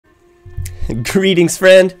Greetings,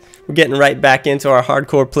 friend. We're getting right back into our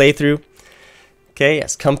hardcore playthrough. Okay,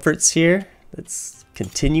 yes, comforts here. Let's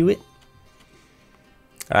continue it.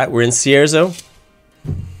 Alright, we're in Cierzo.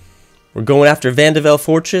 We're going after Vandeval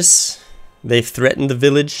Fortress. They've threatened the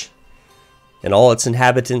village and all its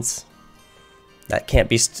inhabitants. That can't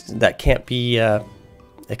be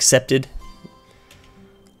accepted.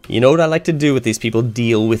 You know what I like to do with these people?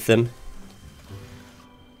 Deal with them.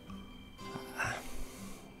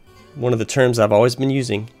 One of the terms I've always been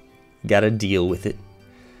using. Gotta deal with it.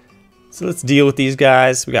 So let's deal with these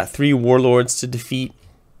guys. We got 3 warlords to defeat.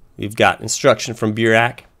 We've got instruction from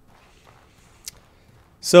Burak.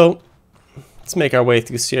 So let's make our way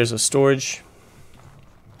through Cierzo storage.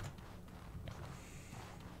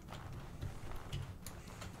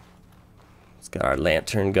 Let's got our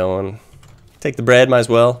lantern going. Take the bread, might as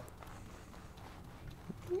well.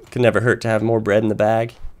 Could never hurt to have more bread in the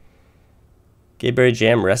bag. Gaberry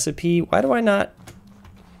jam recipe. Why do I not?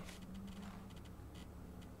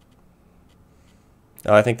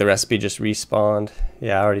 Oh, I think the recipe just respawned.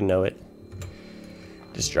 Yeah, I already know it.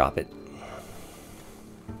 Just drop it.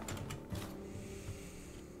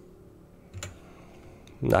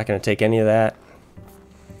 I'm not going to take any of that.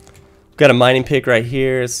 Got a mining pick right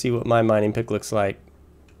here. Let's see what my mining pick looks like.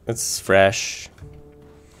 It's fresh.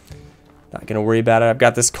 Not going to worry about it. I've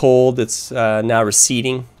got this cold that's now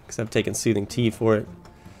receding because I've taken soothing tea for it.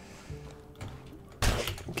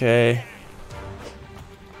 Okay.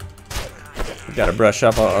 Got to brush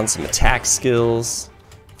up on some attack skills.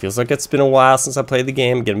 Feels like it's been a while since I played the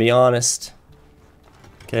game. I'm going to be honest.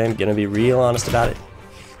 Okay, I'm going to be real honest about it.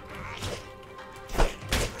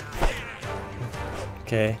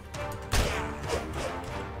 Okay.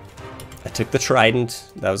 I took the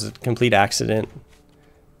trident. That was a complete accident.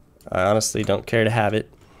 I honestly don't care to have it.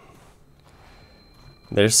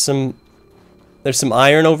 There's some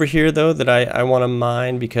iron over here though that I want to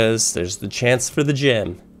mine because there's the chance for the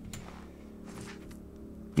gem.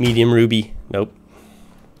 Medium ruby. Nope.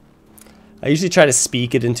 I usually try to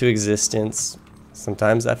speak it into existence.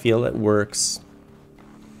 Sometimes I feel it works.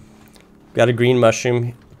 Got a green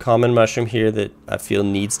mushroom, common mushroom here that I feel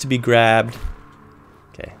needs to be grabbed.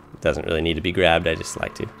 Okay, it doesn't really need to be grabbed, I just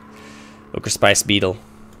like to. Ochre spice beetle.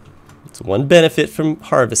 It's one benefit from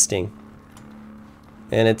harvesting.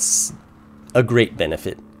 And it's a great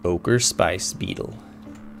benefit. Ochre spice beetle.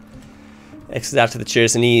 Exit out to the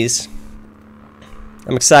chairs and knees.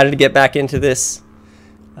 I'm excited to get back into this.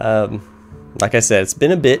 Like I said, it's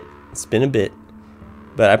been a bit.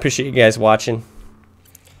 But I appreciate you guys watching.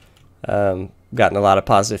 Gotten a lot of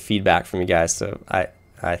positive feedback from you guys, so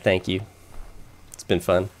I thank you. It's been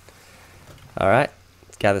fun. Alright,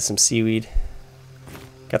 let's gather some seaweed.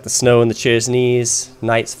 Got the snow in the chair's knees.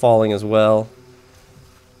 Night's falling as well.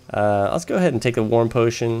 Let's go ahead and take the warm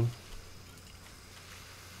potion.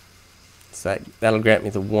 So that'll grant me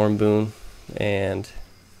the warm boon. And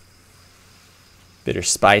bitter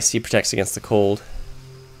spicy protects against the cold.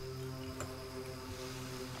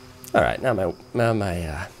 Alright, now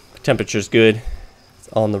my temperature's good. It's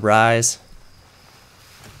on the rise.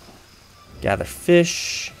 Gather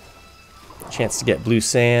fish. Chance to get blue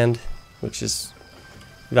sand, which is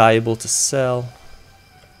valuable to sell.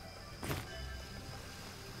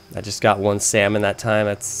 I just got 1 salmon that time.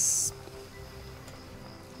 That's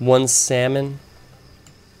 1 salmon.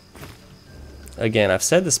 Again, I've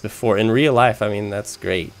said this before. In real life, I mean, that's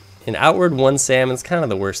great. In Outward, 1 salmon's kind of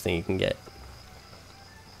the worst thing you can get.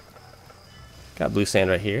 Got blue sand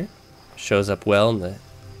right here. Shows up well in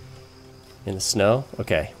the snow.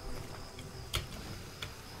 Okay.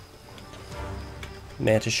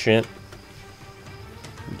 Mantis shrimp.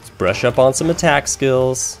 Let's brush up on some attack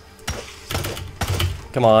skills.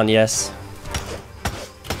 Come on, yes.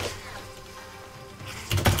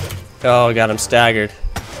 Oh, got him staggered.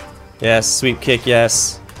 Yes, sweep kick,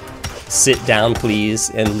 yes. Sit down, please,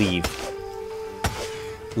 and leave.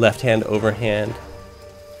 Left hand overhand.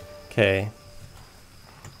 Okay.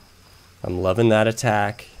 I'm loving that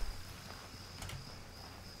attack.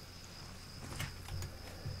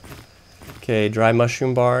 Okay, dry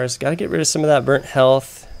mushroom bars. Gotta get rid of some of that burnt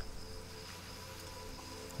health.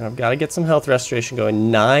 And I've gotta get some health restoration going.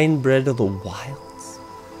 9 bread of the wilds.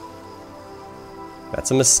 That's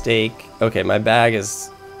a mistake. Okay, my bag is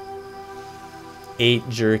 8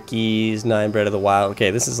 jerkies, 9 bread of the wild. Okay,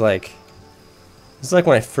 this is like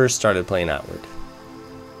when I first started playing Outward.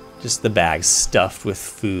 Just the bag stuffed with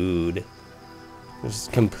food.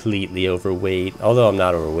 Just completely overweight. Although I'm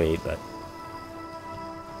not overweight, but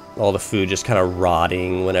all the food just kind of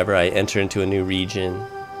rotting whenever I enter into a new region.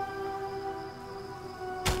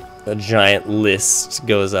 A giant list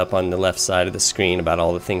goes up on the left side of the screen about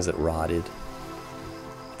all the things that rotted.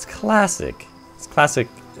 It's classic. It's classic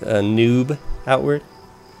noob outward.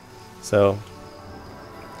 So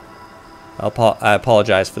I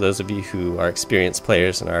apologize for those of you who are experienced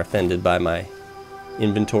players and are offended by my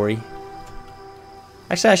inventory.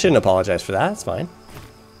 Actually, I shouldn't apologize for that. It's fine.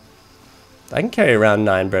 I can carry around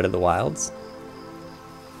 9 Bread of the Wilds.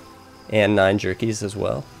 And 9 jerkies as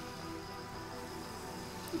well.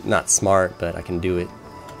 Not smart, but I can do it.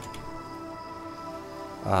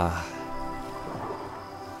 Ah.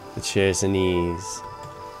 The chairs and knees.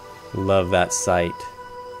 Love that sight.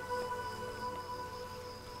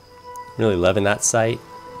 Really loving that sight.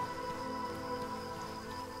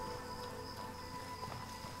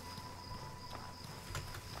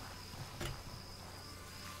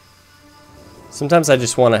 Sometimes I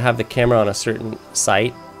just want to have the camera on a certain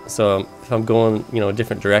site. So if I'm going, you know, a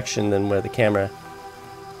different direction than where the camera,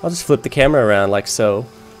 I'll just flip the camera around like so.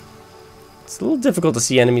 It's a little difficult to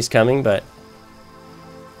see enemies coming, but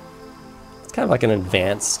it's kind of like an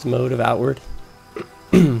advanced mode of outward.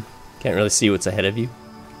 Can't really see what's ahead of you.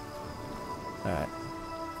 Alright,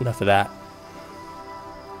 enough of that.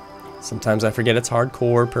 Sometimes I forget it's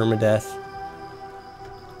hardcore permadeath.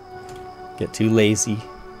 Get too lazy.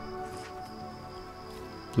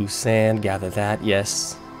 Blue sand, gather that,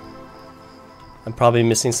 yes. I'm probably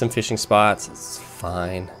missing some fishing spots. It's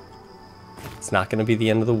fine. It's not going to be the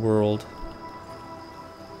end of the world.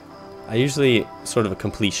 I usually sort of a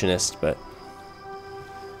completionist, but...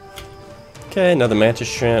 Okay, another mantis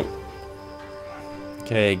shrimp.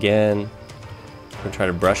 Okay, again. I'm going to try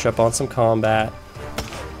to brush up on some combat.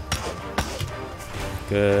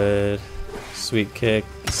 Good. Sweep kick.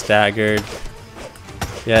 Staggered.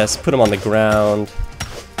 Yes, put him on the ground.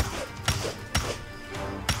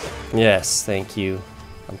 Yes, thank you.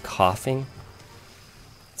 I'm coughing.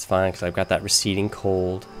 It's fine because I've got that receding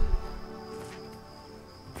cold.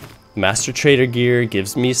 Master Trader gear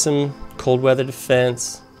gives me some cold weather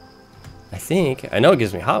defense. I think. I know it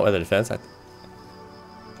gives me hot weather defense.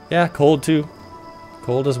 Yeah, cold too.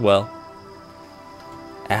 Cold as well.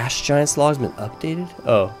 Ash Giant's log's been updated?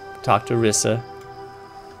 Oh, talk to Rissa.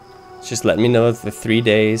 It's just letting me know that the 3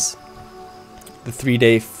 days, the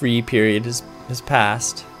 3-day free period has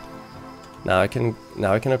passed. Now I can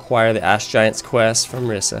acquire the Ash Giant's quest from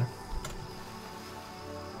Rissa.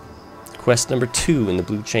 Quest number 2 in the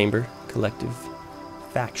Blue Chamber Collective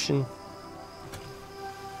Faction.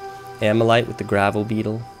 Amylite with the Gravel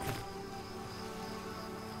Beetle.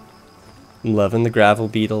 I'm loving the Gravel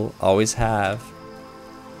Beetle, always have.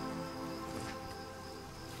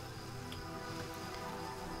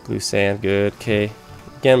 Blue sand, good, okay.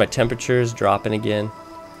 Again, my temperature is dropping again.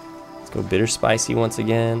 Let's go bitter spicy once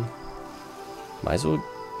again. Might as well,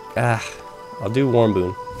 I'll do Warm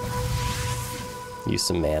Boon. Use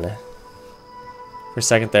some mana. For a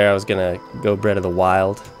second there, I was gonna go Bread of the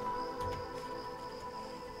Wild.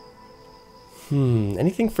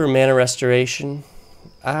 Anything for mana restoration?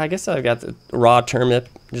 I guess I've got the raw turnip.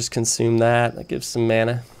 Just consume that. That gives some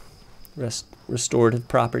mana. Restorative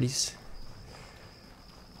properties.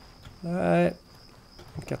 Alright.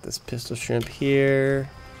 Got this pistol shrimp here.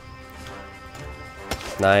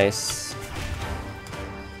 Nice.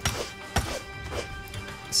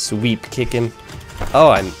 Sweep kick him.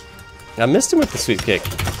 Oh, I missed him with the sweep kick.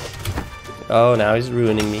 Oh, now he's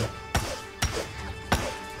ruining me.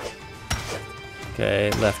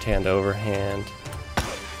 Okay, left hand overhand.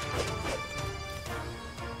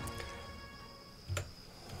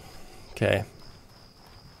 Okay.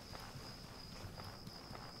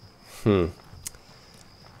 I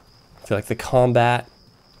feel like the combat,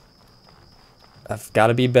 I've got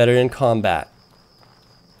to be better in combat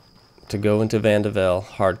to go into Vandeval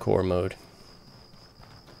hardcore mode.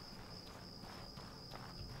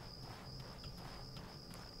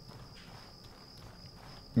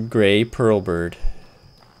 Gray Pearlbird.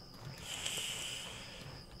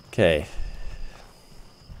 Okay.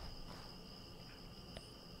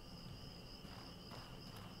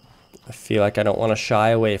 I feel like I don't want to shy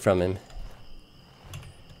away from him.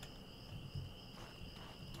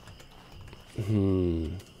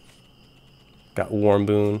 Got Warm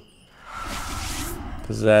Boon.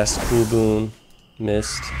 Possessed, Cool Boon,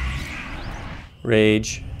 Mist,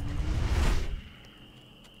 Rage.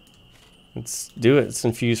 Let's do it. Let's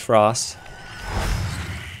infuse Frost.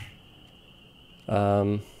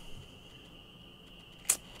 Let's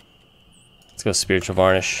go Spiritual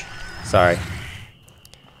Varnish. Sorry.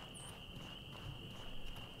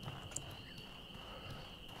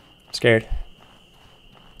 I'm scared.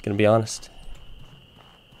 Gonna be honest.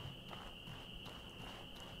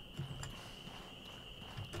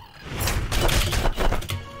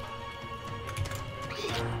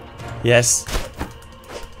 Yes.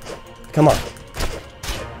 Come on.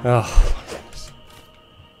 Oh.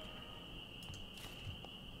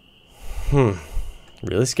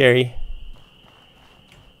 Really scary.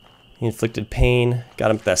 He inflicted pain.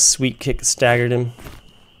 Got him with that sweet kick that staggered him.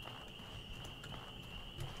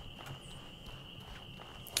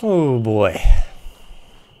 Oh boy.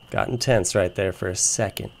 Got intense right there for a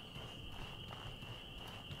second.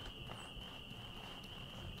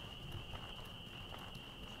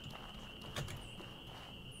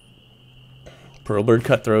 Pearlbird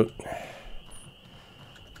Cutthroat.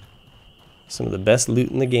 Some of the best loot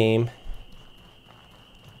in the game.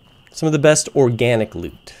 Some of the best organic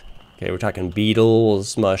loot. Okay, we're talking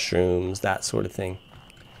beetles, mushrooms, that sort of thing.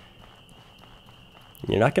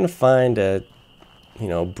 You're not going to find a, you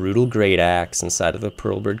know, brutal great axe inside of the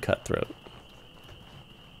Pearlbird Cutthroat.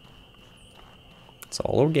 It's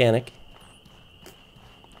all organic.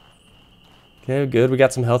 Okay, good. We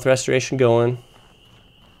got some health restoration going.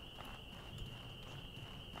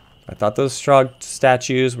 I thought those Strahd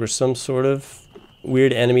statues were some sort of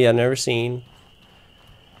weird enemy I've never seen.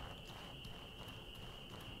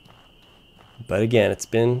 But again, it's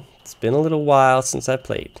been a little while since I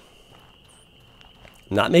played.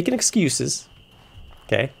 I'm not making excuses.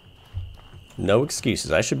 Okay? No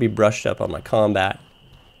excuses. I should be brushed up on my combat.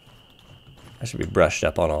 I should be brushed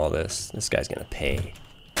up on all this. This guy's gonna pay.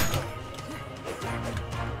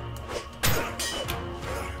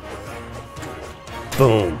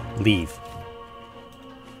 Boom. Leave.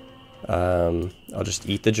 I'll just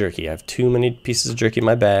eat the jerky. I have too many pieces of jerky in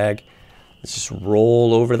my bag. Let's just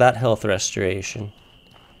roll over that health restoration.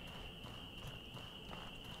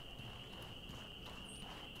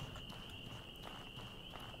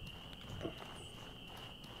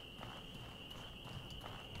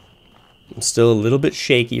 I'm still a little bit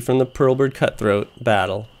shaky from the Pearlbird Cutthroat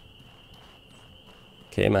battle.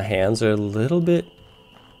 Okay, my hands are a little bit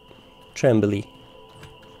trembly.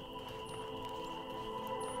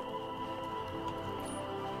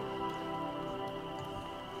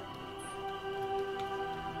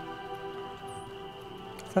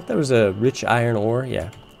 I thought there was a rich iron ore. Yeah.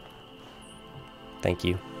 Thank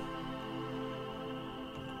you.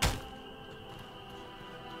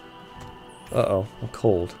 Uh-oh, I'm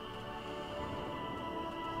cold.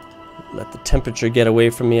 Let the temperature get away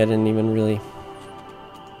from me. I didn't even really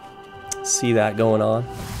see that going on.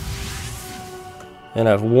 And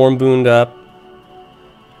I've warm booned up,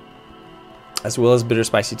 as well as bitter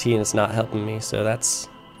spicy tea, and it's not helping me, so that's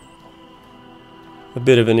a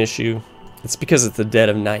bit of an issue. It's because it's the dead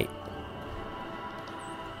of night.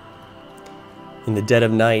 In the dead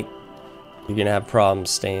of night, you're gonna have problems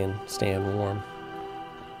staying warm.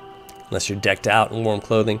 Unless you're decked out in warm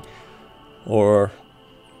clothing, or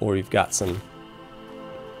you've got some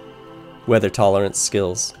weather tolerance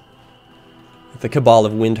skills. The Cabal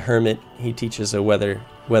of Wind Hermit, he teaches a weather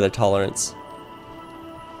tolerance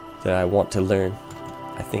that I want to learn.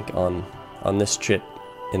 I think on this trip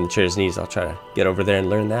in the Trader's Knees, I'll try to get over there and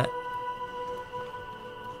learn that.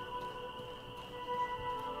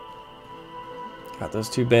 Got those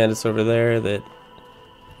two bandits over there that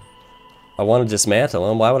I want to dismantle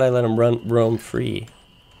them. Why would I let them roam free?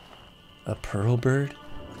 A Pearlbird?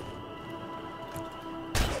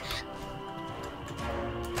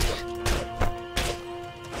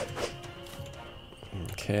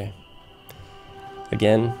 Okay.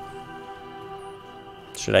 Again,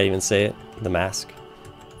 should I even say it? The mask.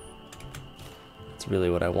 That's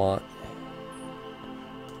really what I want.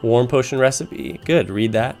 Warm potion recipe. Good,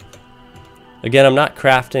 read that. Again, I'm not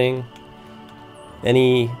crafting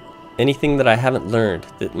anything that I haven't learned,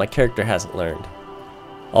 that my character hasn't learned.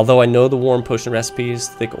 Although I know the warm potion recipes,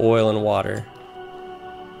 thick oil and water.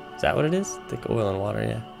 Is that what it is? Thick oil and water,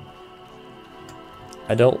 yeah.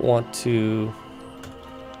 I don't want to...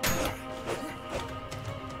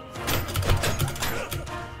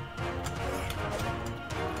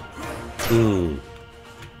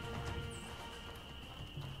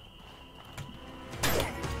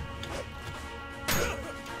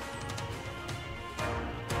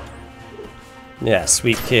 Yeah,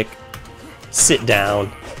 sweet kick. Sit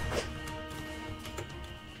down.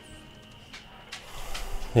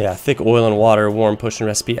 Yeah, thick oil and water, warm potion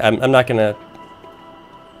recipe. I'm not gonna,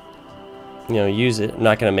 use it. I'm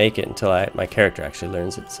not gonna make it until my character actually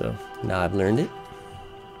learns it. So now I've learned it.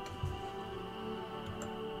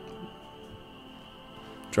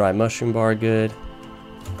 Dry mushroom bar, good.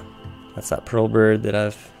 That's that Pearlbird that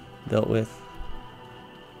I've dealt with.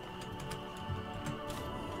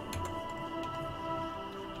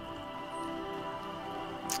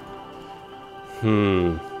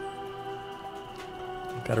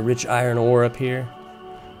 Got a rich iron ore up here.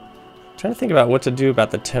 trying to think about what to do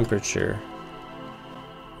about the temperature.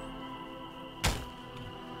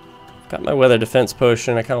 Got my weather defense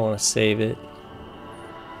potion. I kind of want to save it.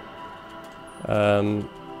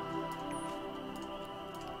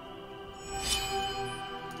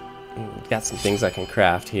 Got some things I can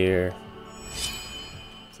craft here.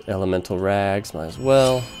 Elemental rags, might as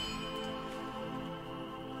well.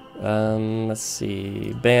 Let's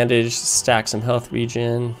see. Bandage, stack some health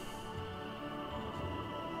regen.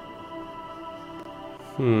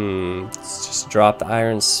 Let's just drop the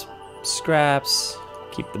iron scraps.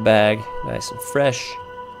 Keep the bag nice and fresh.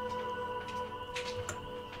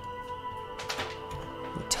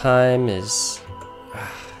 The time is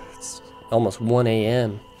it's almost 1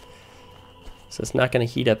 a.m. So it's not going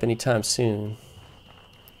to heat up anytime soon.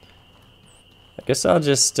 I guess I'll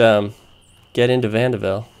just get into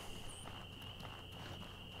Vandeval.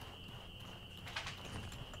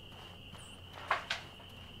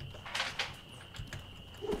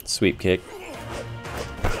 Sweep kick.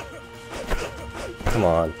 Come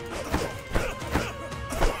on.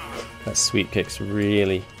 That sweep kick's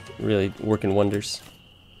really working wonders.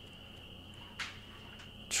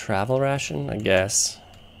 Travel ration, I guess.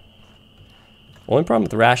 Only problem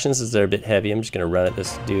with the rations is they're a bit heavy. I'm just gonna run at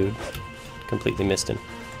this dude. Completely missed him.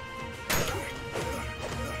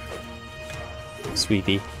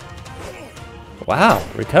 Sweepy. Wow,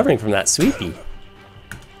 recovering from that sweepy.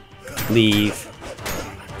 Leave.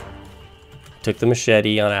 Took the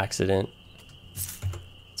machete on accident.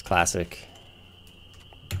 It's classic.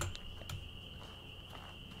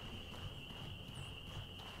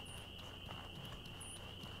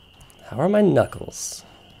 How are my knuckles?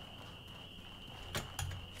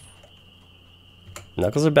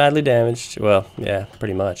 Knuckles are badly damaged. Well, yeah,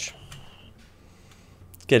 pretty much.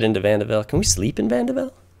 Let's get into Vandeval. Can we sleep in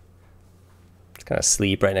Vandeval? Just kind of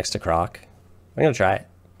sleep right next to Croc. I'm gonna try it.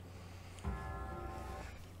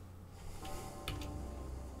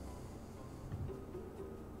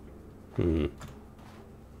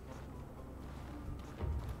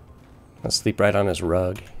 I'll sleep right on his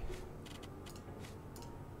rug.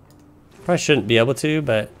 Probably shouldn't be able to,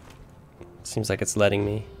 but it seems like it's letting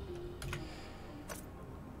me.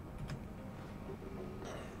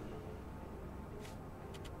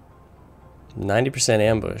 %90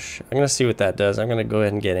 ambush. I'm gonna see what that does. I'm gonna go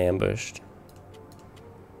ahead and get ambushed.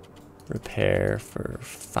 Repair for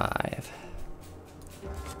 5.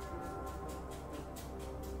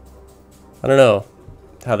 I don't know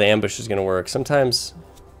how the ambush is gonna work. Sometimes.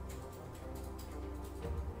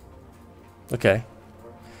 Okay.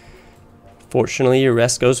 Fortunately, your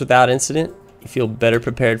rest goes without incident. You feel better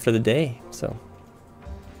prepared for the day. So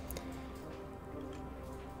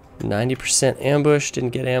 90% ambushed, didn't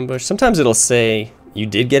get ambushed. Sometimes it'll say you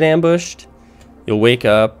did get ambushed. You'll wake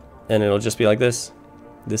up and it'll just be like this.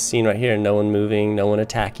 This scene right here, no one moving, no one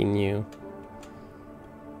attacking you.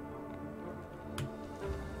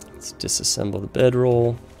 Let's disassemble the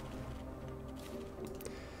bedroll.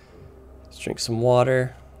 Let's drink some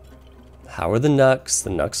water. How are the knucks?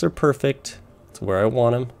 The knucks are perfect. It's where I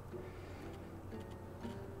want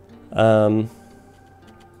them.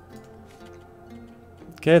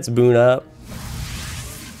 Okay, let's boon up.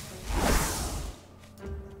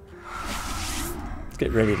 Let's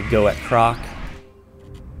get ready to go at Croc.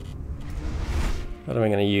 What am I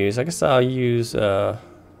gonna use? I guess I'll use oh,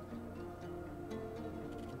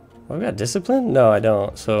 I got discipline? No, I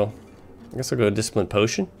don't. So I guess I'll go discipline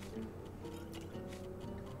potion.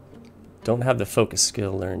 Don't have the focus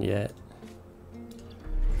skill learned yet.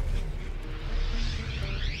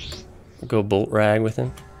 I'll go bolt rag with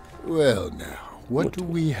him. Well now, what do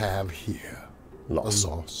we have here? A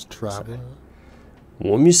lost traveler?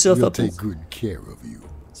 Warm yourself We'll up. take good care of you.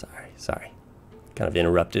 Sorry. Kind of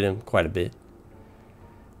interrupted him quite a bit.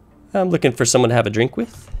 I'm looking for someone to have a drink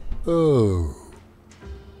with. Oh.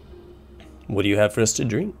 What do you have for us to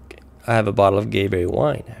drink? I have a bottle of gayberry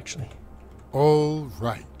wine, actually. All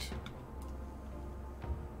right.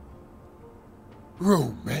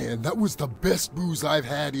 Oh man, that was the best booze I've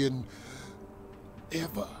had in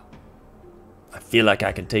ever. I feel like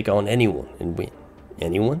I could take on anyone and win.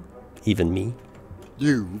 Anyone? Even me?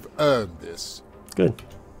 You've earned this. Good.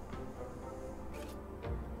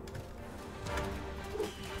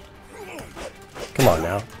 Come on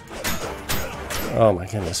now. Oh my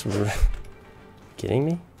goodness. Kidding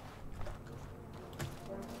me?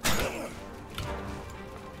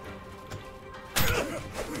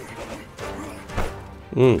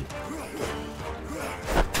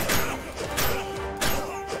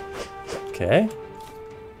 Okay.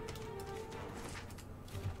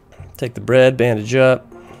 Take the bread, bandage up.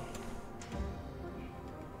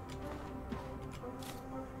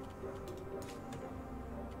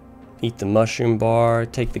 Eat the mushroom bar,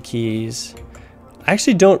 take the keys. I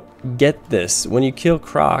actually don't get this. When you kill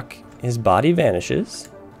Croc, his body vanishes.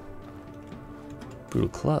 Brutal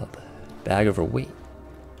club. Bag overweight.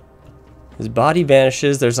 His body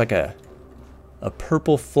vanishes. There's like a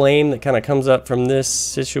purple flame that kind of comes up from this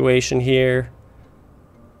situation here.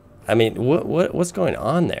 I mean, what's going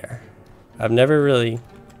on there? I've never really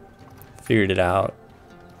figured it out.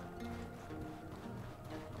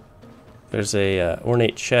 There's a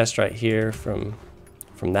ornate chest right here from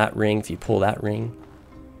that ring, if you pull that ring.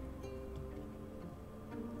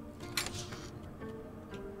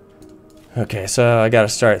 Okay, so I gotta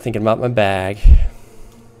start thinking about my bag.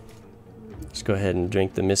 Just go ahead and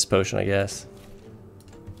drink the mist potion, I guess.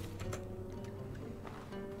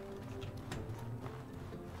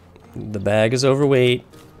 The bag is overweight.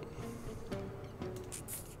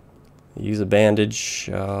 Use a bandage.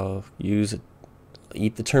 I'll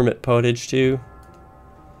eat the termite pottage too.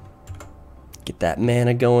 Get that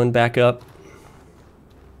mana going back up.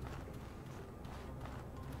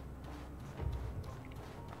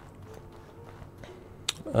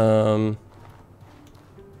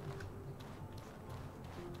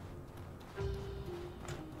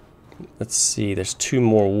 Let's see, there's 2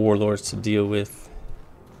 more warlords to deal with.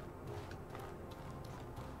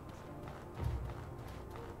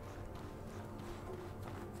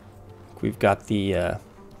 We've got the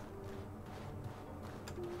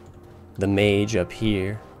mage up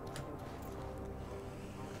here.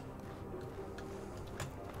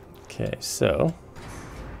 Okay, so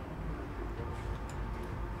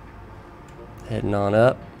heading on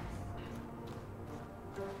up.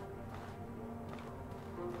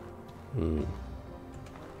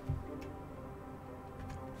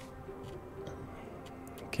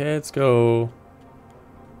 Okay, let's go.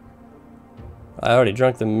 I already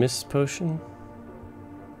drank the mist potion.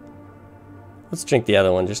 Let's drink the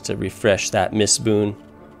other one just to refresh that mist boon.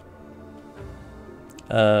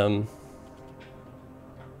 Oh,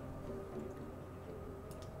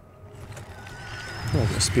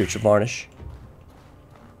 spiritual varnish.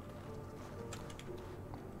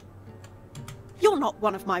 You're not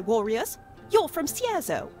one of my warriors. You're from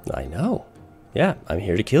Cierzo. I know. Yeah, I'm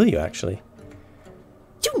here to kill you, actually.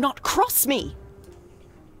 Do not cross me.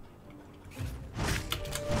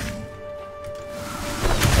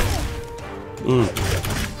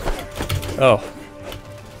 Oh.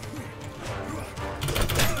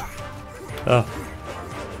 Oh.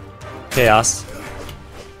 Chaos.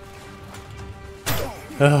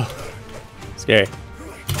 Oh. Scary.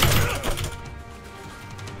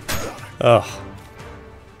 Oh.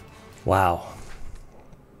 Wow.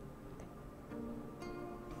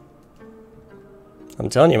 I'm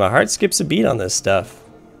telling you, my heart skips a beat on this stuff.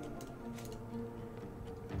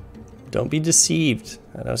 Don't be deceived.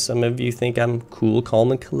 I know some of you think I'm cool,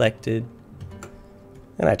 calm, and collected.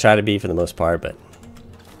 And I try to be for the most part, but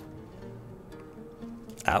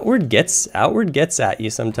outward gets at you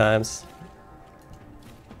sometimes.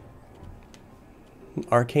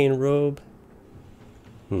 Arcane robe.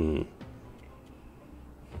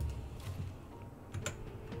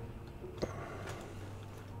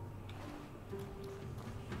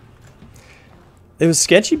 It was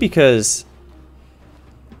sketchy because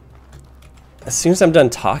as soon as I'm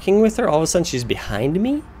done talking with her, all of a sudden she's behind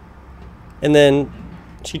me, and then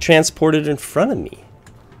she transported in front of me.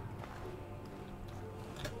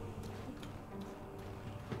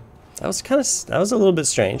 That was a little bit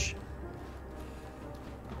strange.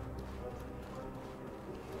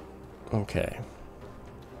 Okay.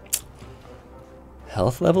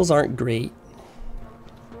 Health levels aren't great.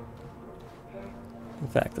 In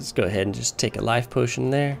fact, let's go ahead and just take a life potion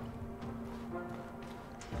there.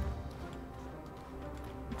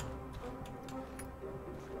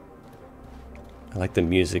 I like the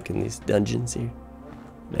music in these dungeons here.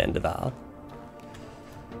 Vandeval.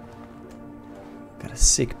 Got a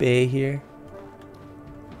sick bay here.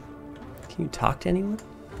 Can you talk to anyone?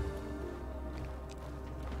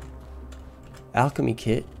 Alchemy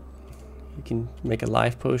kit. You can make a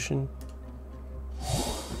life potion.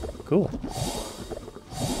 Cool.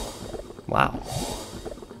 Wow.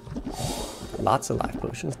 Lots of life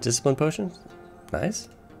potions. Discipline potions. Nice.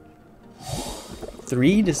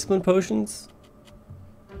 3 discipline potions.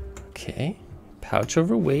 Okay. Pouch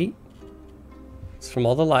overweight. It's from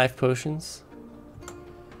all the life potions.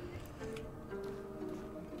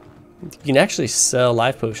 You can actually sell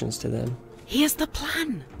life potions to them. Here's the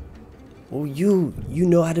plan. Oh, you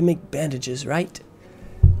know how to make bandages, right?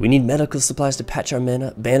 We need medical supplies to patch our men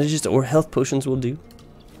up. Bandages or health potions will do.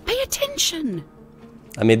 Pay attention.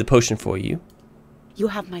 I made the potion for you. You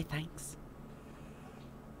have my thanks.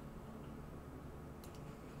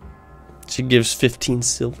 She gives 15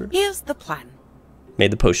 silver. Here's the plan. Made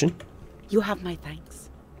the potion. You have my thanks.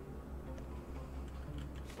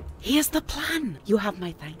 Here's the plan. You have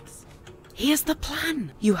my thanks. Here's the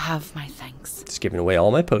plan. You have my thanks. Just giving away all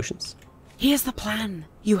my potions. Here's the plan.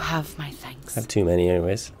 You have my thanks. I have too many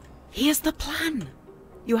anyways. Here's the plan.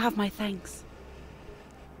 You have my thanks.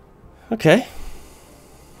 Okay.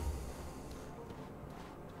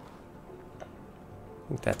 I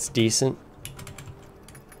think that's decent.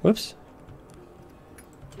 Whoops.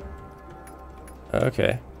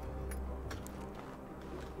 Okay.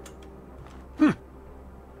 I'm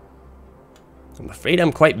afraid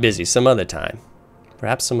I'm quite busy some other time.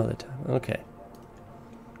 Perhaps some other time. Okay.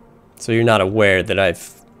 So you're not aware that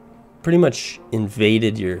I've pretty much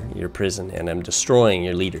invaded your prison and I'm destroying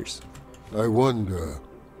your leaders. I wonder.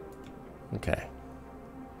 Okay.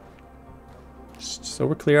 Just so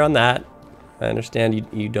we're clear on that. I understand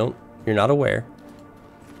you're not aware.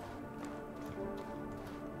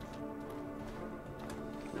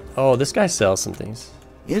 Oh, this guy sells some things.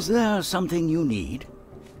 Is there something you need?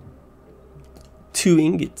 2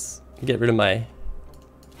 ingots. Get rid of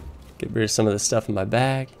some of the stuff in my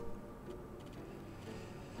bag.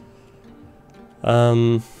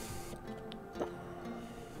 Oh,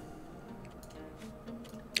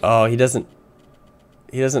 he doesn't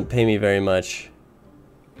pay me very much.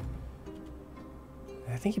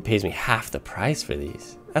 I think he pays me half the price for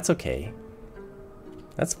these. That's okay.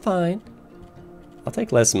 That's fine. I'll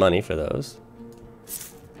take less money for those.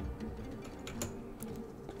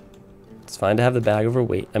 It's fine to have the bag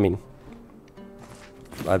overweight. I mean,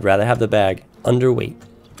 I'd rather have the bag underweight.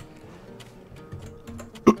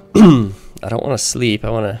 I don't want to sleep.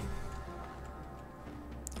 I want to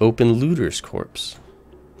open looter's corpse.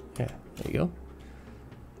 Yeah, there you go.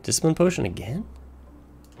 Discipline potion again?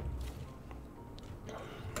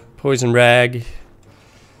 Poison rag.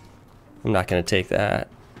 I'm not going to take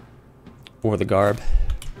that. Or the garb.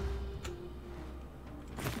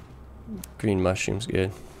 Green mushroom's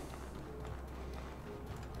good.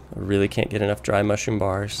 I really can't get enough dry mushroom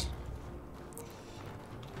bars.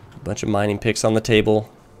 A bunch of mining picks on the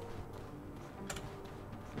table.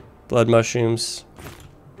 Blood mushrooms.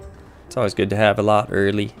 It's always good to have a lot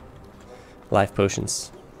early. Life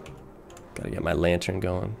potions. Gotta get my lantern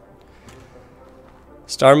going.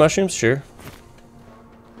 Star mushrooms, sure.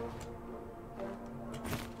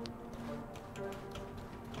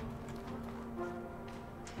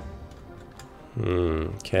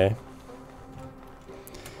 Okay.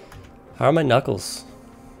 How are my knuckles?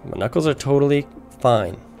 My knuckles are totally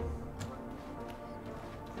fine.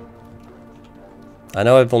 I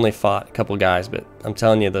know I've only fought a couple guys, but I'm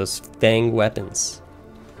telling you, those fang weapons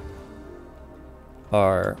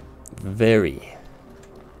are very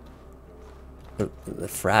they're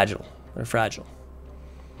fragile. They're fragile.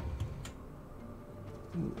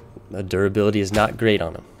 The durability is not great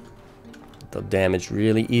on them. They'll damage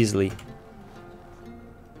really easily.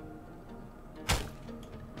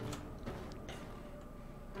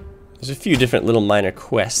 There's a few different little minor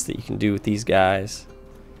quests that you can do with these guys.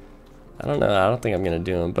 I don't know. I don't think I'm going to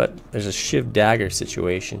do them, but there's a Shiv dagger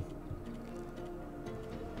situation.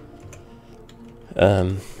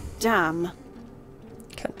 Damn.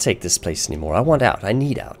 Can't take this place anymore. I want out. I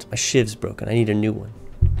need out. My Shiv's broken. I need a new one.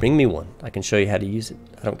 Bring me one. I can show you how to use it.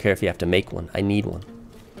 I don't care if you have to make one. I need one.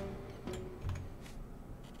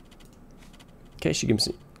 Okay, she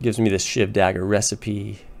gives me this Shiv dagger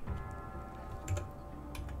recipe.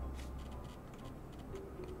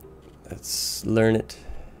 Let's learn it.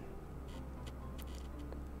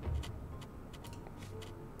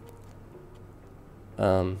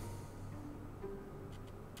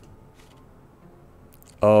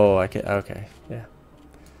 Oh, I can, okay, yeah.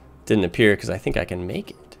 Didn't appear because I think I can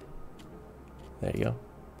make it. There you go.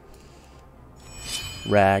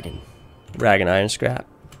 Rag and iron scrap.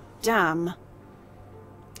 Damn.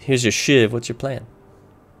 Here's your Shiv. What's your plan?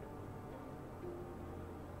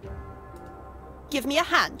 Give me a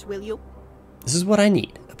hand, will you? This is what I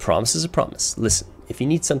need. A promise is a promise. Listen, if you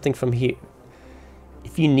need something from here,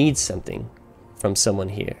 if you need something from someone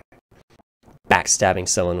here, backstabbing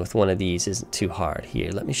someone with one of these isn't too hard.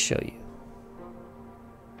 Here, let me show you.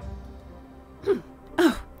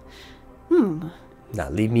 Now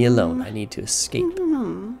leave me alone. I need to escape.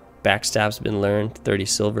 Backstab's been learned. 30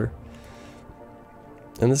 silver.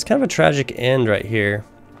 And this is kind of a tragic end right here.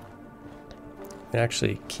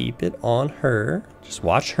 Actually keep it on her. Just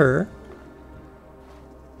watch her.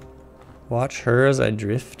 Watch her as I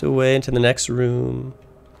drift away into the next room.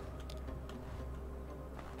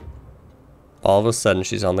 All of a sudden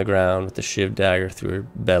she's on the ground with the Shiv dagger through her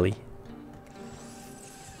belly.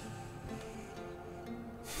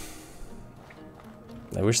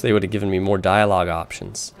 I wish they would have given me more dialogue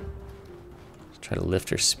options. Try to lift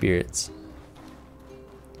her spirits.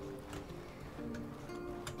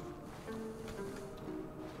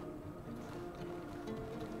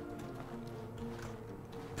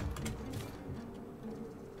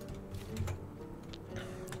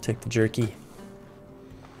 Take the jerky.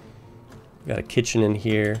 Got a kitchen in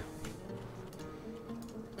here.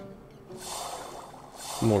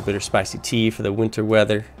 More bitter spicy tea for the winter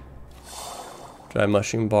weather. Dry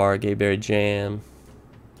mushroom bar, gayberry jam.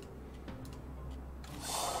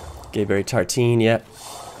 Gayberry tartine, yep.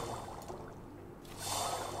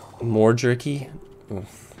 More jerky?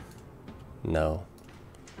 Oof. No.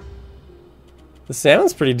 The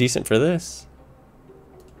salmon's pretty decent for this.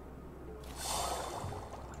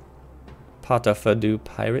 Patafadu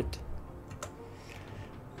pirate.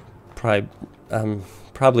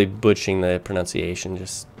 Probably butchering the pronunciation,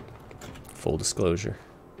 just full disclosure.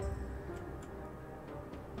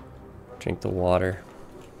 Drink the water.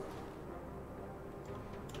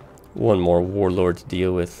 One more warlord to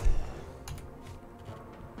deal with.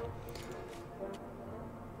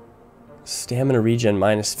 Stamina regen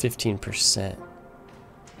minus 15%.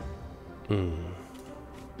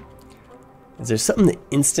 Is there something that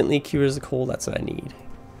instantly cures the cold? That's what I need.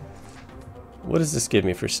 What does this give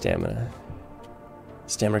me for stamina?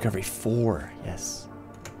 Stamina recovery 4, yes.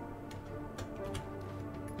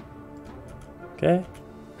 Okay.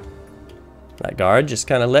 That guard just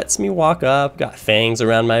kind of lets me walk up. Got fangs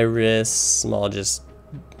around my wrists. I'm all just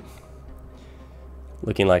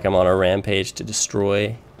looking like I'm on a rampage to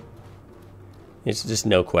destroy. It's just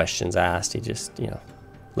no questions asked. He just, you know,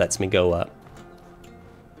 lets me go up.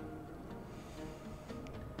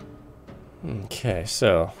 Okay,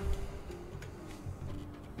 so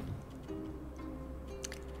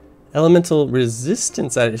elemental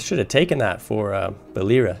resistance. I should have taken that for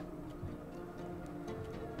Balira.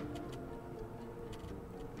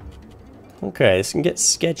 Okay, this can get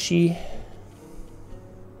sketchy.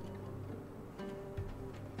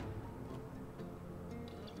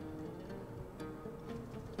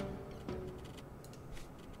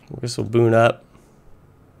 This will boon up.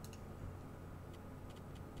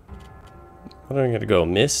 What am I gonna go?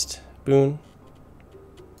 Mist boon.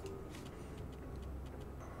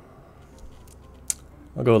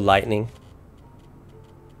 I'll go lightning.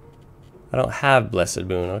 I don't have blessed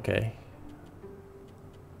boon. Okay.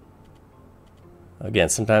 Again,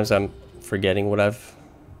 sometimes I'm forgetting what I've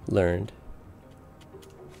learned.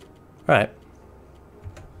 All right.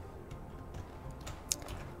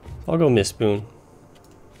 I'll go Mist boon.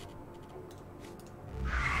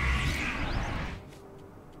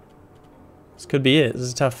 This could be it. This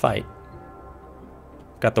is a tough fight.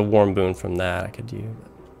 Got the warm boon from that I could do.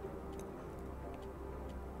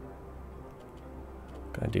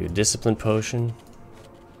 Gotta do a discipline potion.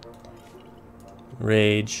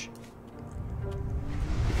 Rage.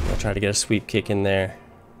 I'll try to get a sweep kick in there.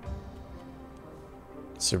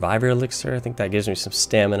 Survivor elixir. I think that gives me some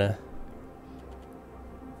stamina.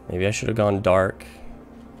 Maybe I should have gone dark.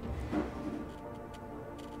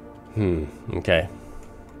 Okay.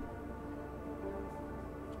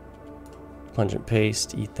 Pungent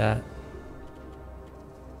paste, eat that.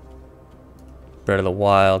 Bread of the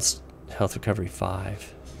Wilds, health recovery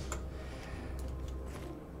 5.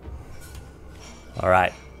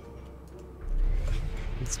 Alright.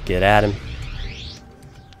 Let's get at him.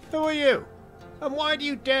 Who are you? And why do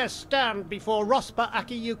you dare stand before Rospa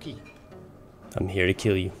Akiyuki? I'm here to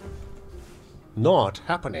kill you. Not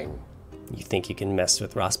happening. You think you can mess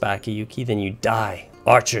with Rospa Akiyuki? Then you die.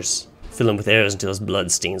 Archers, fill him with arrows until his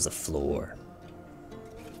blood stains the floor.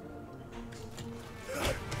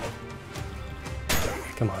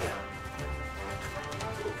 Come on now.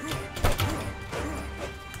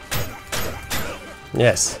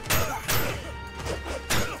 Yes.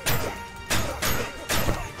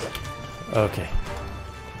 Okay.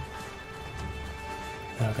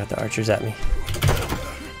 Now I've got the archers at me.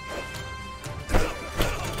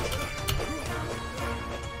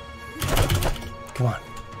 Come on.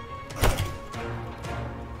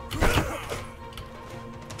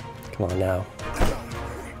 Come on now.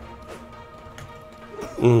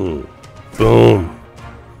 Boom.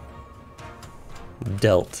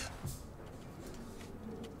 Dealt.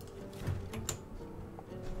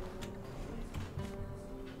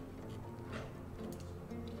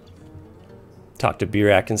 Talk to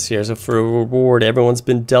Birak and Sierra for a reward. Everyone's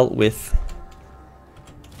been dealt with.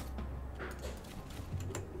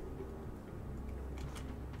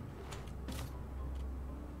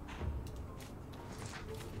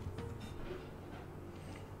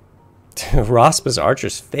 Rospa's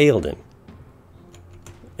archers failed him.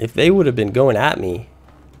 If they would have been going at me,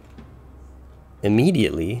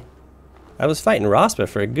 immediately. I was fighting Rospa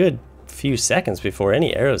for a good few seconds before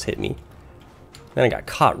any arrows hit me. Then I got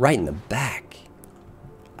caught right in the back.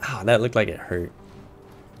 Ow, that looked like it hurt.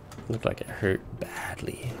 Looked like it hurt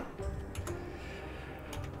badly.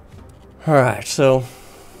 Alright, so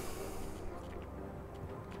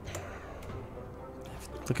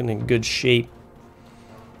looking in good shape.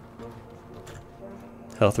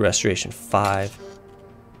 Health restoration 5.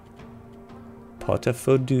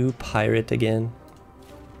 Potafodu pirate again.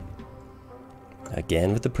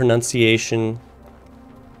 Again with the pronunciation.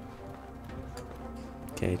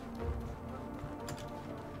 Okay.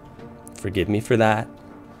 Forgive me for that.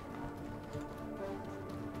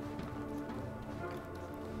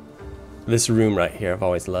 This room right here, I've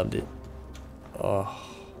always loved it. Oh,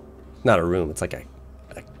 not a room, it's like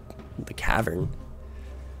the cavern.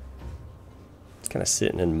 Just kind of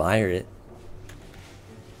sit and admire it.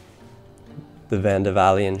 The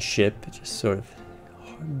Vandevalian ship just sort of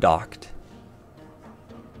docked.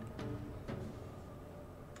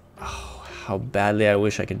 Oh, how badly I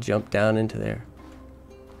wish I could jump down into there.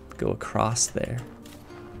 Go across there.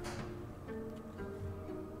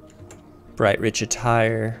 Bright rich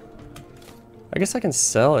attire. I guess I can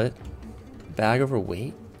sell it. Bag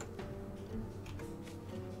overweight.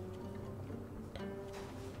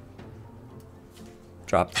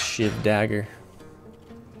 Drop the shiv dagger.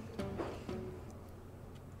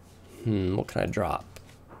 What can I drop?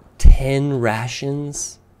 10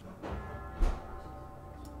 rations?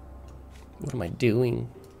 What am I doing?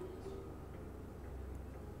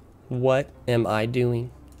 What am I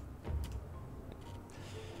doing?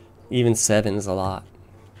 Even 7 is a lot.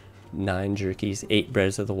 9 jerkies, 8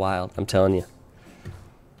 breads of the wild. I'm telling you.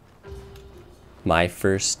 My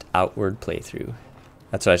first outward playthrough.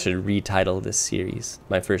 That's what I should retitle this series.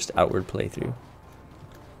 My first outward playthrough.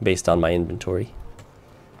 Based on my inventory.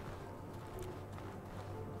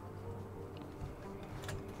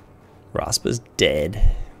 Rospa's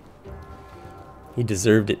dead. He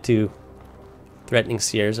deserved it too. Threatening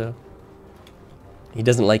Cierzo. He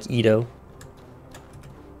doesn't like Ito.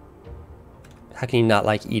 How can you not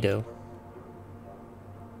like Ito?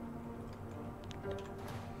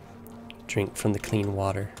 Drink from the clean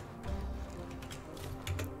water.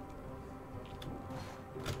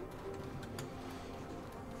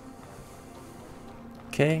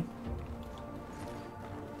 Okay.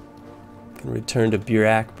 Can return to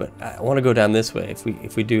Burak, but I want to go down this way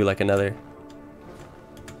if we do like another.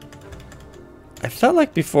 I felt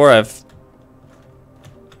like before I've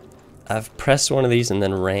pressed one of these and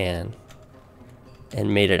then ran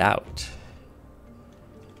and made it out.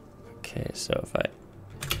 Okay, so if I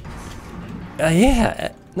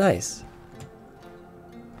yeah, nice.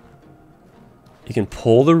 You can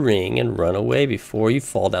pull the ring and run away before you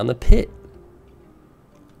fall down the pit.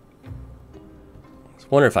 I was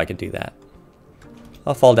wondering if I could do that.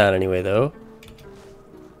 I'll fall down anyway though.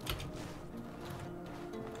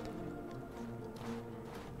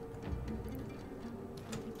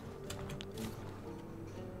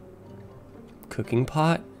 Cooking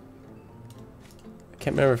pot? I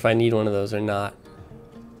can't remember if I need one of those or not.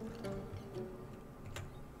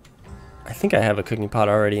 I think I have a cooking pot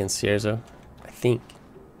already in Cierzo. I think.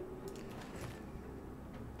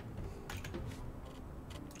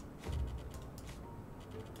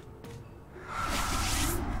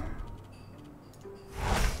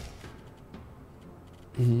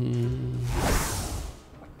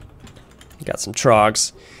 Got some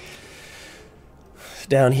trogs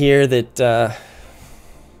down here that I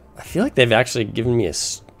feel like they've actually given me a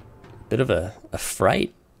bit of a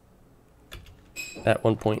fright at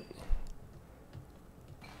one point.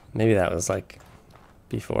 Maybe that was like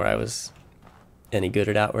before I was any good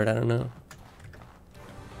at Outward, I don't know.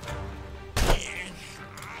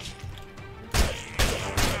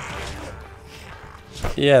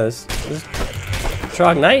 Yeah, this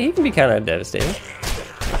Trog Knight, he can be kind of devastating.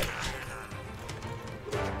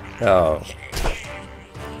 Oh.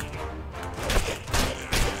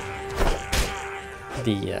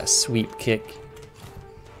 The sweep kick.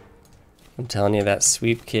 I'm telling you, that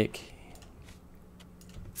sweep kick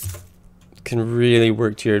can really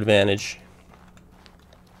work to your advantage.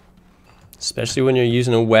 Especially when you're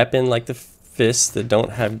using a weapon like the fists that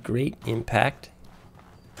don't have great impact.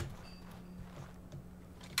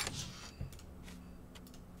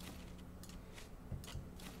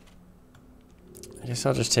 I guess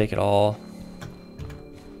I'll just take it all.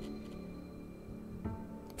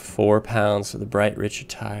 4 pounds for the Bright Rich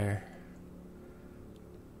Attire.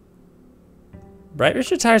 Bright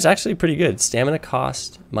Rich Attire is actually pretty good. Stamina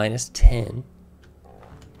cost -10.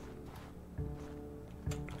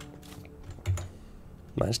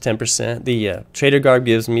 Minus 10%. The Trader Garb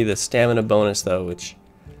gives me the stamina bonus, though, which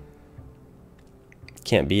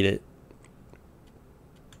can't beat it.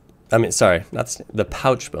 I mean, sorry, not the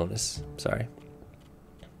pouch bonus. Sorry.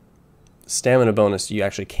 Stamina bonus, you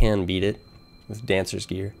actually can beat it with Dancer's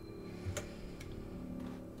Gear,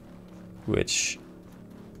 which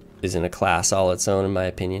is in a class all its own, in my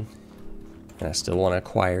opinion. And I still want to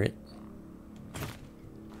acquire it.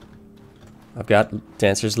 I've got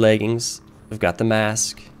Dancer's Leggings. I've got the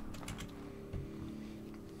mask.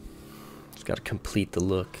 Just got to complete the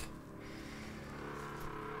look.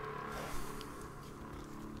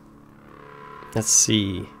 Let's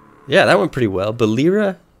see. Yeah, that went pretty well.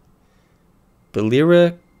 Belira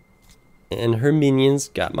and her minions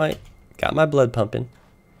got my blood pumping.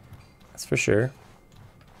 That's for sure.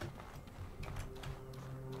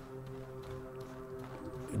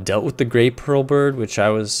 Dealt with the gray Pearlbird, which I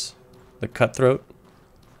was the Cutthroat.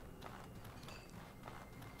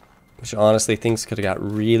 Which honestly things could have got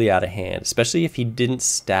really out of hand, especially if he didn't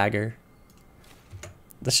stagger.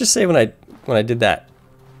 Let's just say when I did that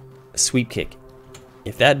sweep kick,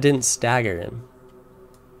 if that didn't stagger him,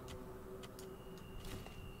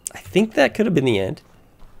 I think that could have been the end.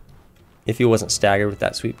 If he wasn't staggered with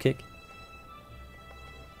that sweep kick.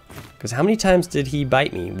 Because how many times did he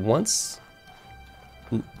bite me? Once?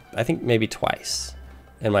 I think maybe twice.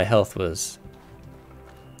 And my health was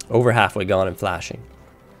over halfway gone and flashing.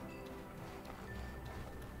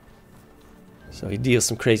 So he deals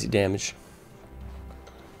some crazy damage.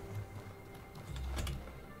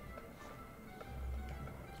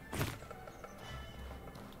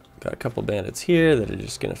 Got a couple bandits here that are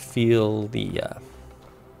just gonna feel the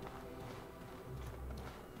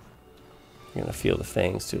gonna feel the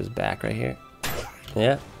fangs to his back right here.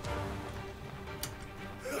 Yeah.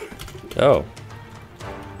 Oh.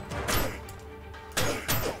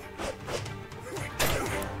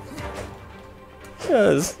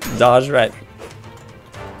 Yeah, just dodge right.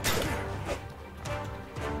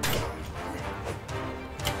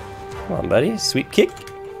 Come on, buddy. Sweep kick.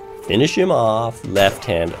 Finish him off. Left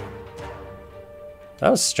hand. That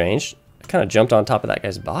was strange. I kind of jumped on top of that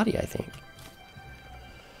guy's body, I think.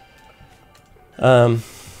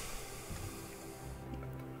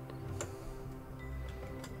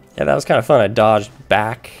 Yeah, that was kind of fun. I dodged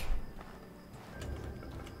back.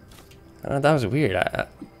 That was weird. I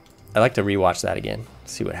like to rewatch that again.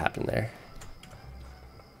 See what happened there.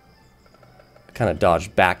 I kind of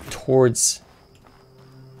dodged back towards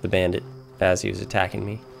the bandit as he was attacking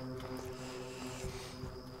me.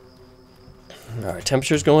 Alright,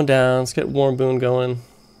 temperature's going down. Let's get Warm Boon going.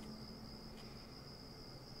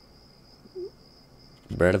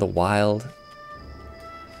 Bread of the Wild.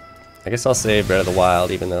 I guess I'll say Bread of the Wild,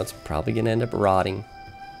 even though it's probably going to end up rotting.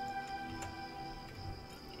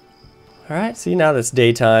 Alright, see, now that it's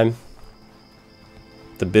daytime.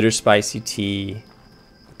 The bitter spicy tea.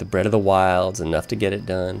 The Bread of the Wild's enough to get it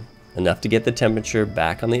done. Enough to get the temperature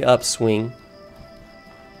back on the upswing.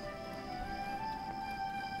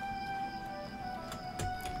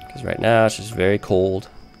 Because right now it's just very cold.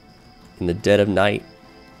 In the dead of night,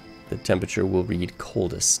 the temperature will read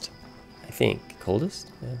coldest. I think. Coldest?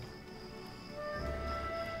 Yeah.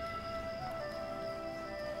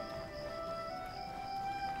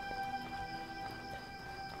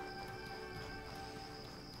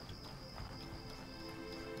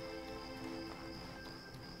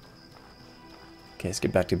 Okay, let's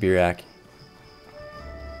get back to Birak.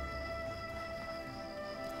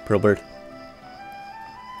 Pearlbird.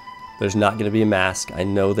 There's not going to be a mask. I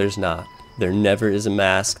know there's not. There never is a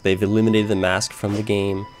mask. They've eliminated the mask from the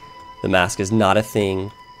game. The mask is not a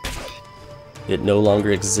thing. It no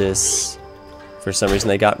longer exists. For some reason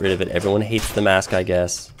they got rid of it. Everyone hates the mask, I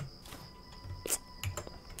guess.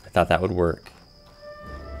 I thought that would work.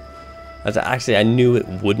 Actually, I knew it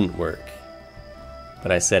wouldn't work.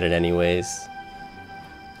 But I said it anyways.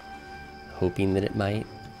 Hoping that it might.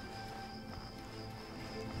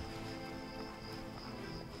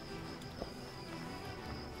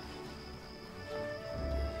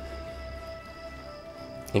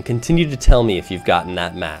 And continue to tell me if you've gotten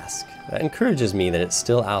that mask. That encourages me that it's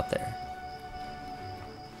still out there.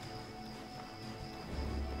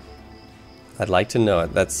 I'd like to know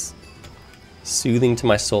it. That's soothing to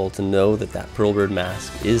my soul to know that that Pearlbird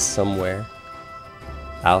mask is somewhere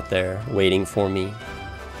out there waiting for me.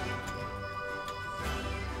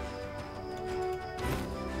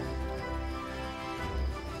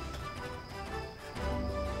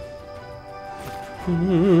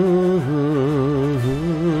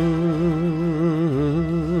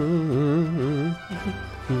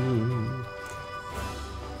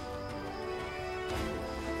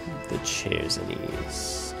 The chairs and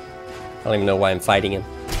ease. I don't even know why I'm fighting him.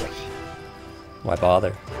 Why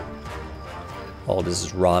bother? All this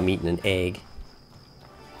is raw meat and an egg.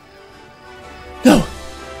 No!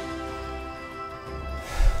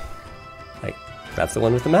 Like, that's the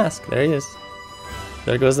one with the mask. There he is.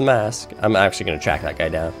 There goes the mask. I'm actually going to track that guy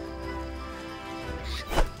down.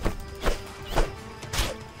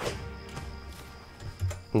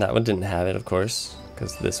 And that one didn't have it, of course,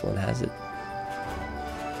 because this one has it.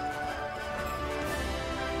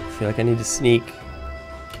 I feel like I need to sneak.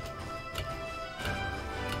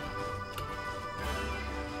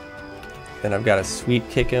 Then I've got to sweep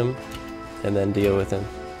kick him and then deal with him,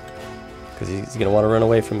 because he's going to want to run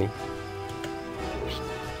away from me.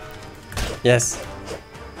 Yes.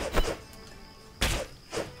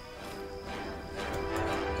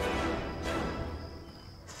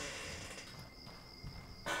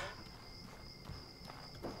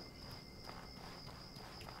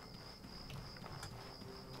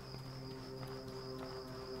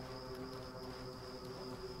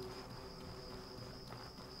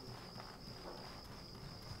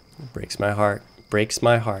 Breaks my heart. Breaks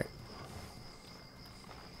my heart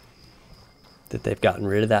that they've gotten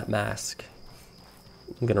rid of that mask.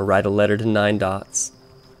 I'm gonna write a letter to 9 Dots.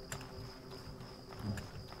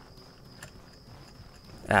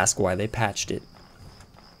 Ask why they patched it.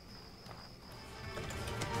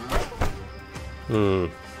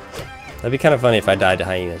 That'd be kind of funny if I died to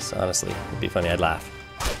hyenas, honestly. It'd be funny, I'd laugh.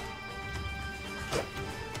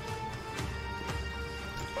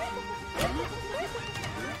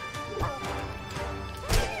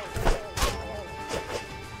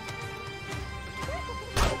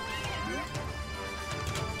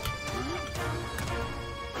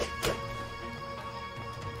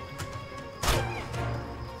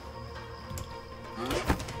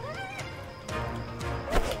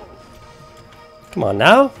 Come on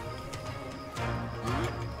now.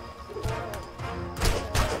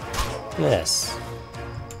 Yes.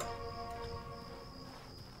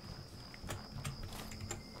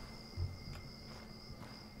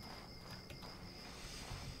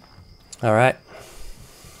 All right.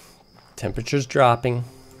 Temperature's dropping.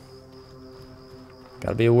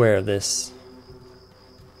 Gotta be aware of this.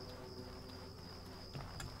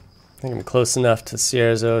 I think I'm close enough to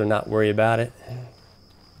Cierzo to not worry about it.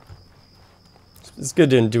 It's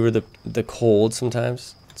good to endure the cold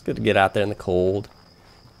sometimes. It's good to get out there in the cold.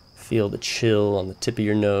 Feel the chill on the tip of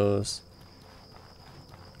your nose.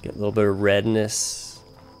 Get a little bit of redness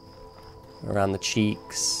around the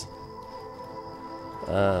cheeks.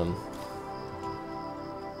 I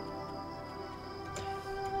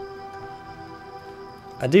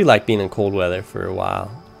do like being in cold weather for a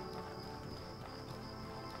while.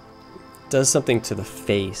 It does something to the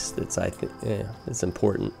face that's, I think, it's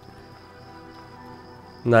important.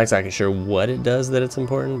 I'm not exactly sure what it does that it's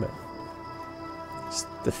important, but just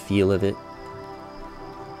the feel of it.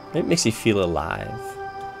 It makes you feel alive.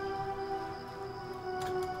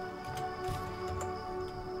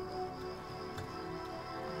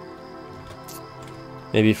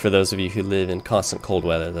 Maybe for those of you who live in constant cold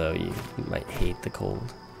weather, though, you might hate the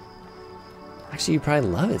cold. Actually, you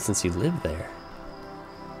probably love it since you live there.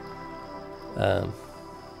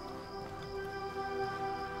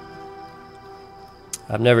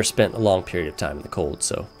 I've never spent a long period of time in the cold,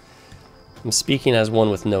 so I'm speaking as one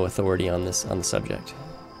with no authority on the subject.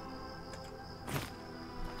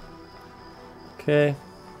 Okay.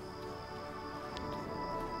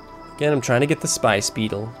 Again, I'm trying to get the spice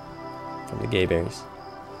beetle from the gayberries.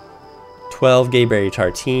 12 gayberry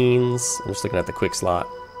tartines. I'm just looking at the quick slot.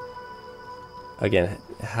 Again,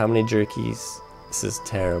 how many jerkies? This is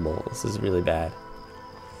terrible. This is really bad.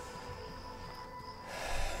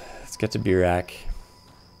 Let's get to Burak.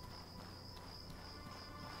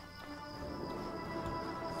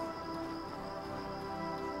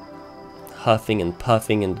 Huffing and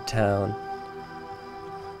puffing into town.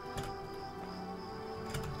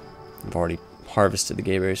 I've already harvested the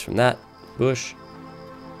gayberries from that bush.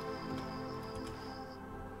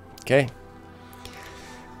 Okay.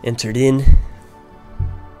 Entered in.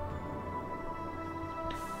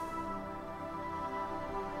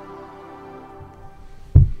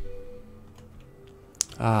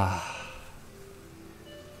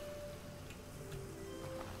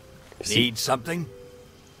 Need something?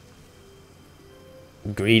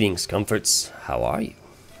 Greetings, Comforts. How are you?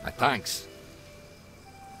 Thanks.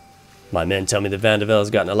 My men tell me that Vandeval has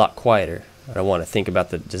gotten a lot quieter. I don't want to think about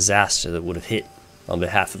the disaster that would have hit. On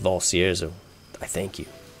behalf of all Cierzo, I thank you.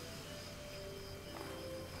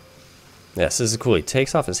 Yes, this is cool. He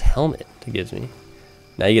takes off his helmet he gives me.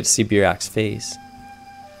 Now you get to see Burak's face.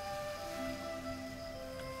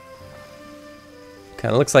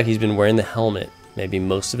 Kind of looks like he's been wearing the helmet maybe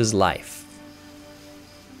most of his life.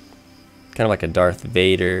 Kind of like a Darth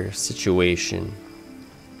Vader situation.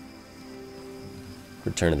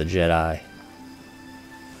 Return of the Jedi.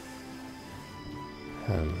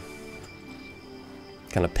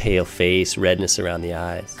 Kind of pale face, redness around the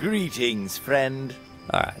eyes. Greetings, friend.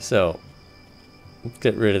 Alright, so let's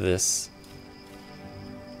get rid of this.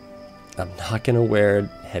 I'm not gonna wear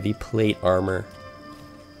heavy plate armor.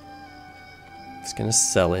 Just gonna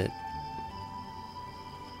sell it.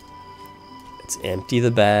 Let's empty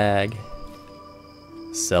the bag.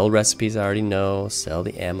 Sell recipes I already know. Sell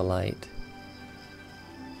the amylite.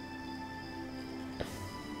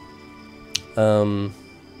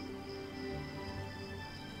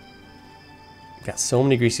 Got so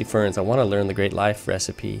many greasy ferns. I want to learn the Great Life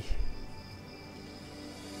recipe.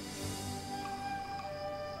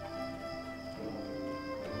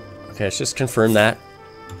 Okay, let's just confirm that.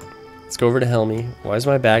 Let's go over to Helmy. Why is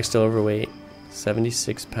my bag still overweight?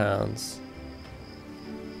 76 pounds.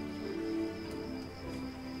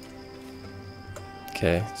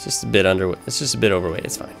 Okay, it's just a bit underweight. It's just a bit overweight.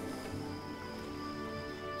 It's fine.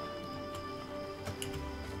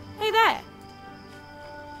 Hey there.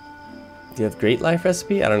 Do you have Great Life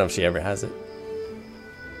recipe? I don't know if she ever has it.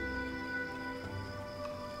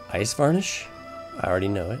 Ice varnish? I already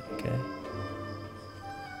know it. Okay.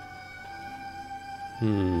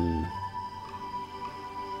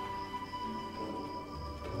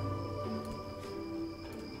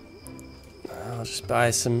 I'll just buy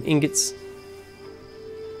some ingots.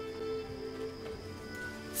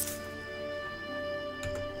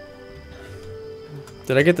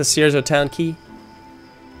 Did I get the Cierzo Town key?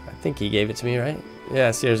 I think he gave it to me, right? Yeah,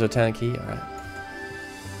 Cierzo Town key. Alright.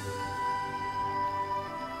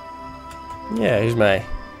 Yeah, here's my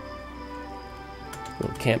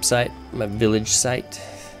little campsite, my village site.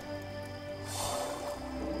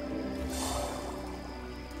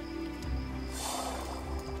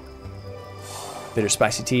 Bitter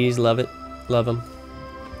spicy teas, love it. Love them.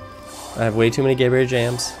 I have way too many Gabriel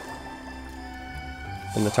jams.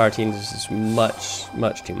 And the tartines is just much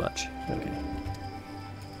too much. Okay.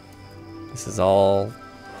 This is all...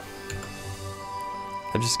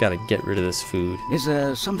 I've just got to get rid of this food. Is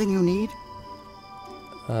there something you need?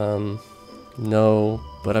 No,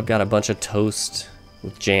 but I've got a bunch of toast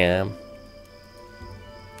with jam.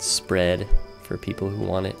 Spread for people who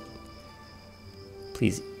want it.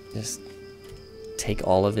 Please, just take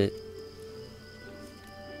all of it.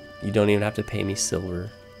 You don't even have to pay me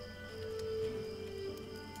silver.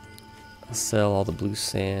 I'll sell all the blue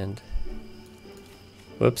sand.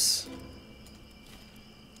 Whoops.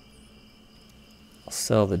 I'll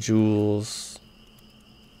sell the jewels.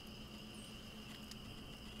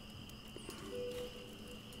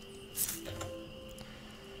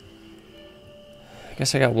 I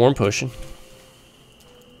guess I got warm potion.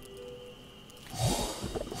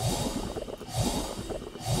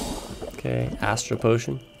 Okay, astro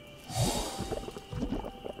potion.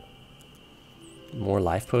 More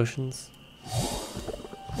life potions.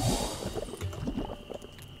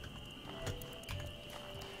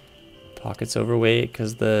 Pocket's overweight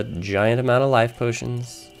because the giant amount of life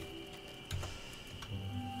potions.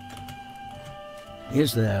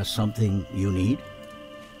 Is there something you need?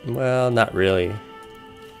 Well, not really.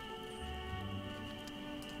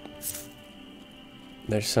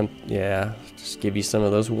 There's some, yeah, just give you some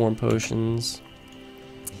of those warm potions.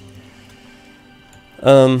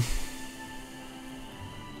 Can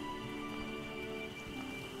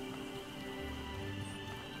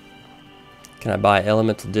I buy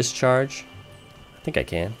elemental discharge? I think I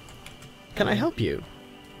can. Can I help you?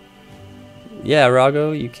 Yeah,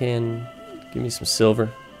 Rago, you can give me some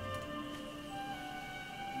silver.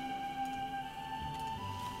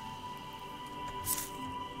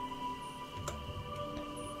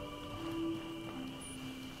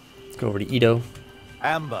 Let's go over to Ito.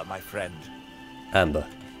 Amber, my friend. Amber.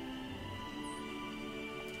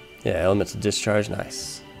 Yeah, elemental discharge,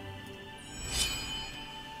 nice.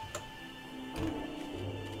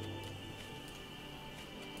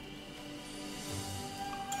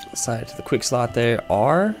 Assign it to the quick slot there.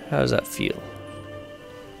 R? How does that feel?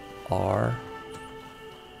 R.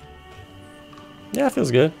 Yeah, it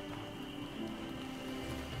feels good.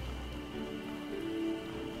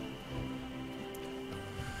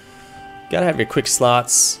 Gotta have your quick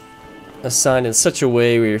slots assigned in such a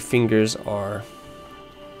way where your fingers are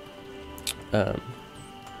where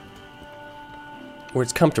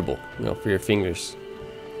it's comfortable, you know, for your fingers.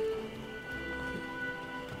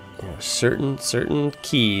 You know, certain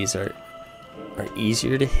keys are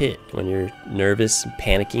easier to hit when you're nervous and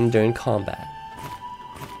panicking during combat.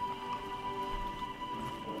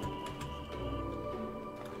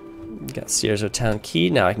 Got Cierzo Town Key.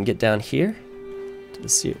 Now I can get down here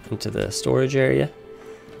to into the storage area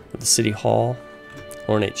with the City Hall.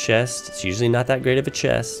 Ornate chest. It's usually not that great of a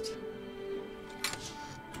chest.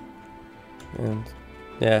 And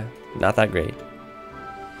yeah, not that great.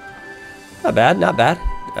 Not bad, not bad.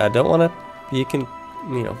 I don't want to be,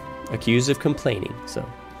 you know, accused of complaining, so.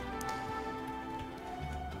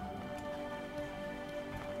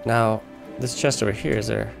 Now, this chest over here, is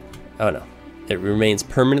there? Oh no. It remains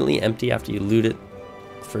permanently empty after you loot it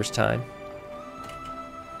the first time.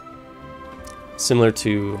 Similar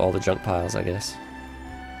to all the junk piles, I guess.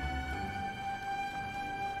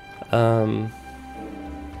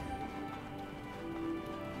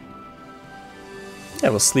 Yeah,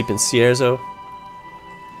 we'll sleep in Cierzo.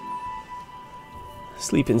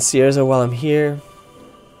 Sleep in Cierzo while I'm here.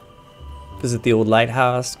 Visit the old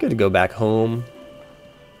lighthouse. Good to go back home.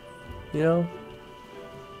 You know?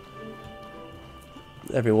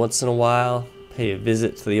 Every once in a while, pay a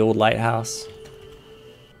visit to the old lighthouse.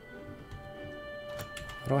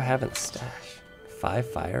 What do I have in the stash?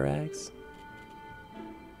 5 fire rags?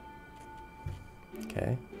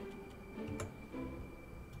 Okay.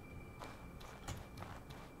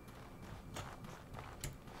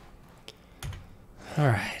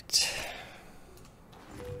 Alright.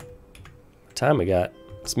 What time we got?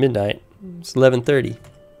 It's midnight. It's 11:30.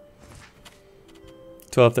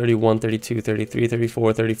 12:30, 1:32, 33,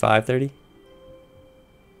 34, 35, 30.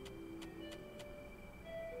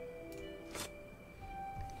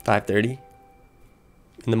 $5:30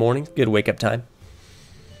 in the morning. Good wake up time.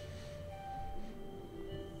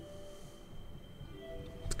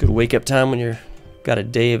 It's good wake up time when you're got a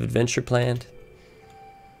day of adventure planned.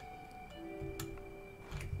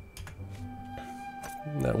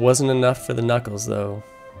 That wasn't enough for the knuckles though.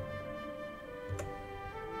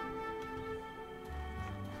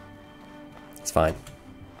 It's fine.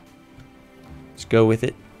 Just go with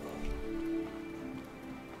it.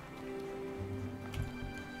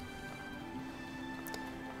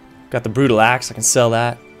 Got the brutal axe, I can sell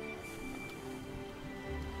that.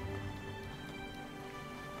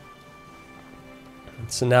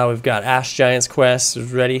 So now we've got Ash Giant's quest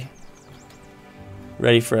is ready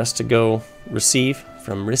for us to go receive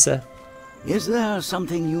from Rissa. Is there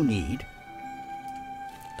something you need?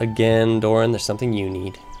 Again, Doran, there's something you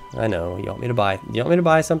need. I know, you want me to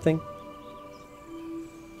buy something?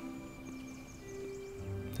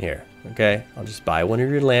 Here, okay? I'll just buy one of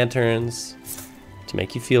your lanterns to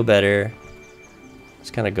make you feel better.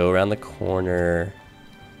 Just kind of go around the corner.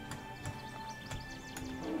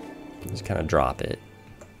 Just kind of drop it.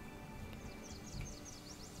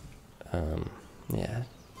 Yeah.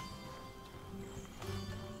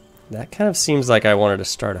 That kind of seems like I wanted to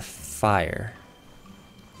start a fire,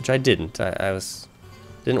 which I didn't.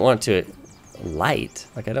 Didn't want it to light.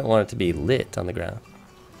 Like I don't want it to be lit on the ground.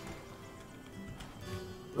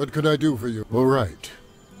 What can I do for you? All right.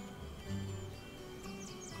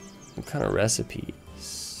 What kind of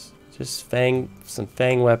recipes? Just some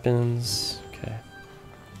fang weapons. Okay.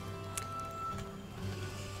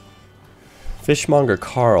 Fishmonger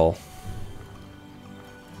Carl.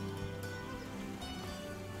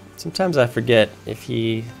 Sometimes I forget if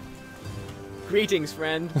he... Greetings,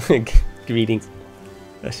 friend. Greetings.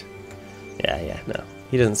 Yeah, no.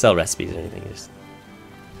 He doesn't sell recipes or anything.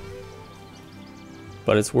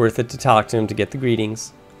 But it's worth it to talk to him to get the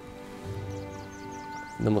greetings.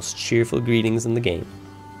 The most cheerful greetings in the game.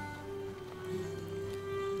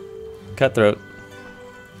 Cutthroat.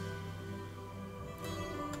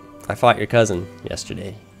 I fought your cousin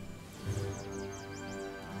yesterday.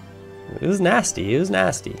 It was nasty,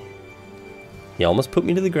 He almost put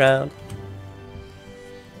me to the ground.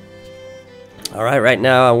 Alright, right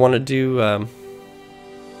now I want to do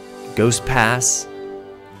Ghost Pass.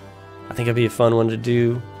 I think it'd be a fun one to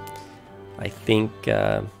do. I think,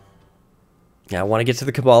 yeah, I want to get to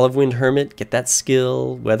the Cabal of Wind Hermit, get that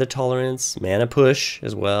skill, weather tolerance, mana push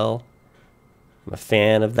as well. I'm a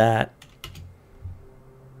fan of that.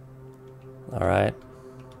 Alright,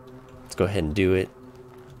 let's go ahead and do it.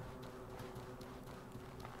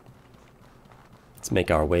 Let's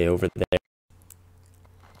make our way over there.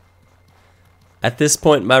 At this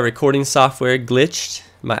point, my recording software glitched.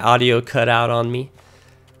 My audio cut out on me.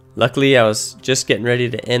 Luckily, I was just getting ready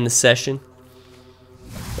to end the session.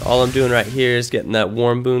 So all I'm doing right here is getting that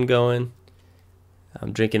warm boon going.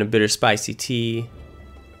 I'm drinking a bitter spicy tea.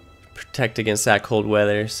 Protect against that cold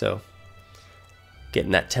weather, so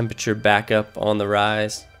getting that temperature back up on the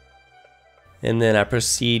rise. And then I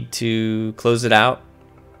proceed to close it out.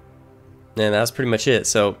 And that's pretty much it.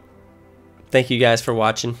 So thank you guys for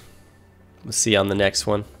watching. We'll see you on the next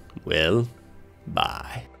one. Well,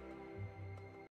 bye.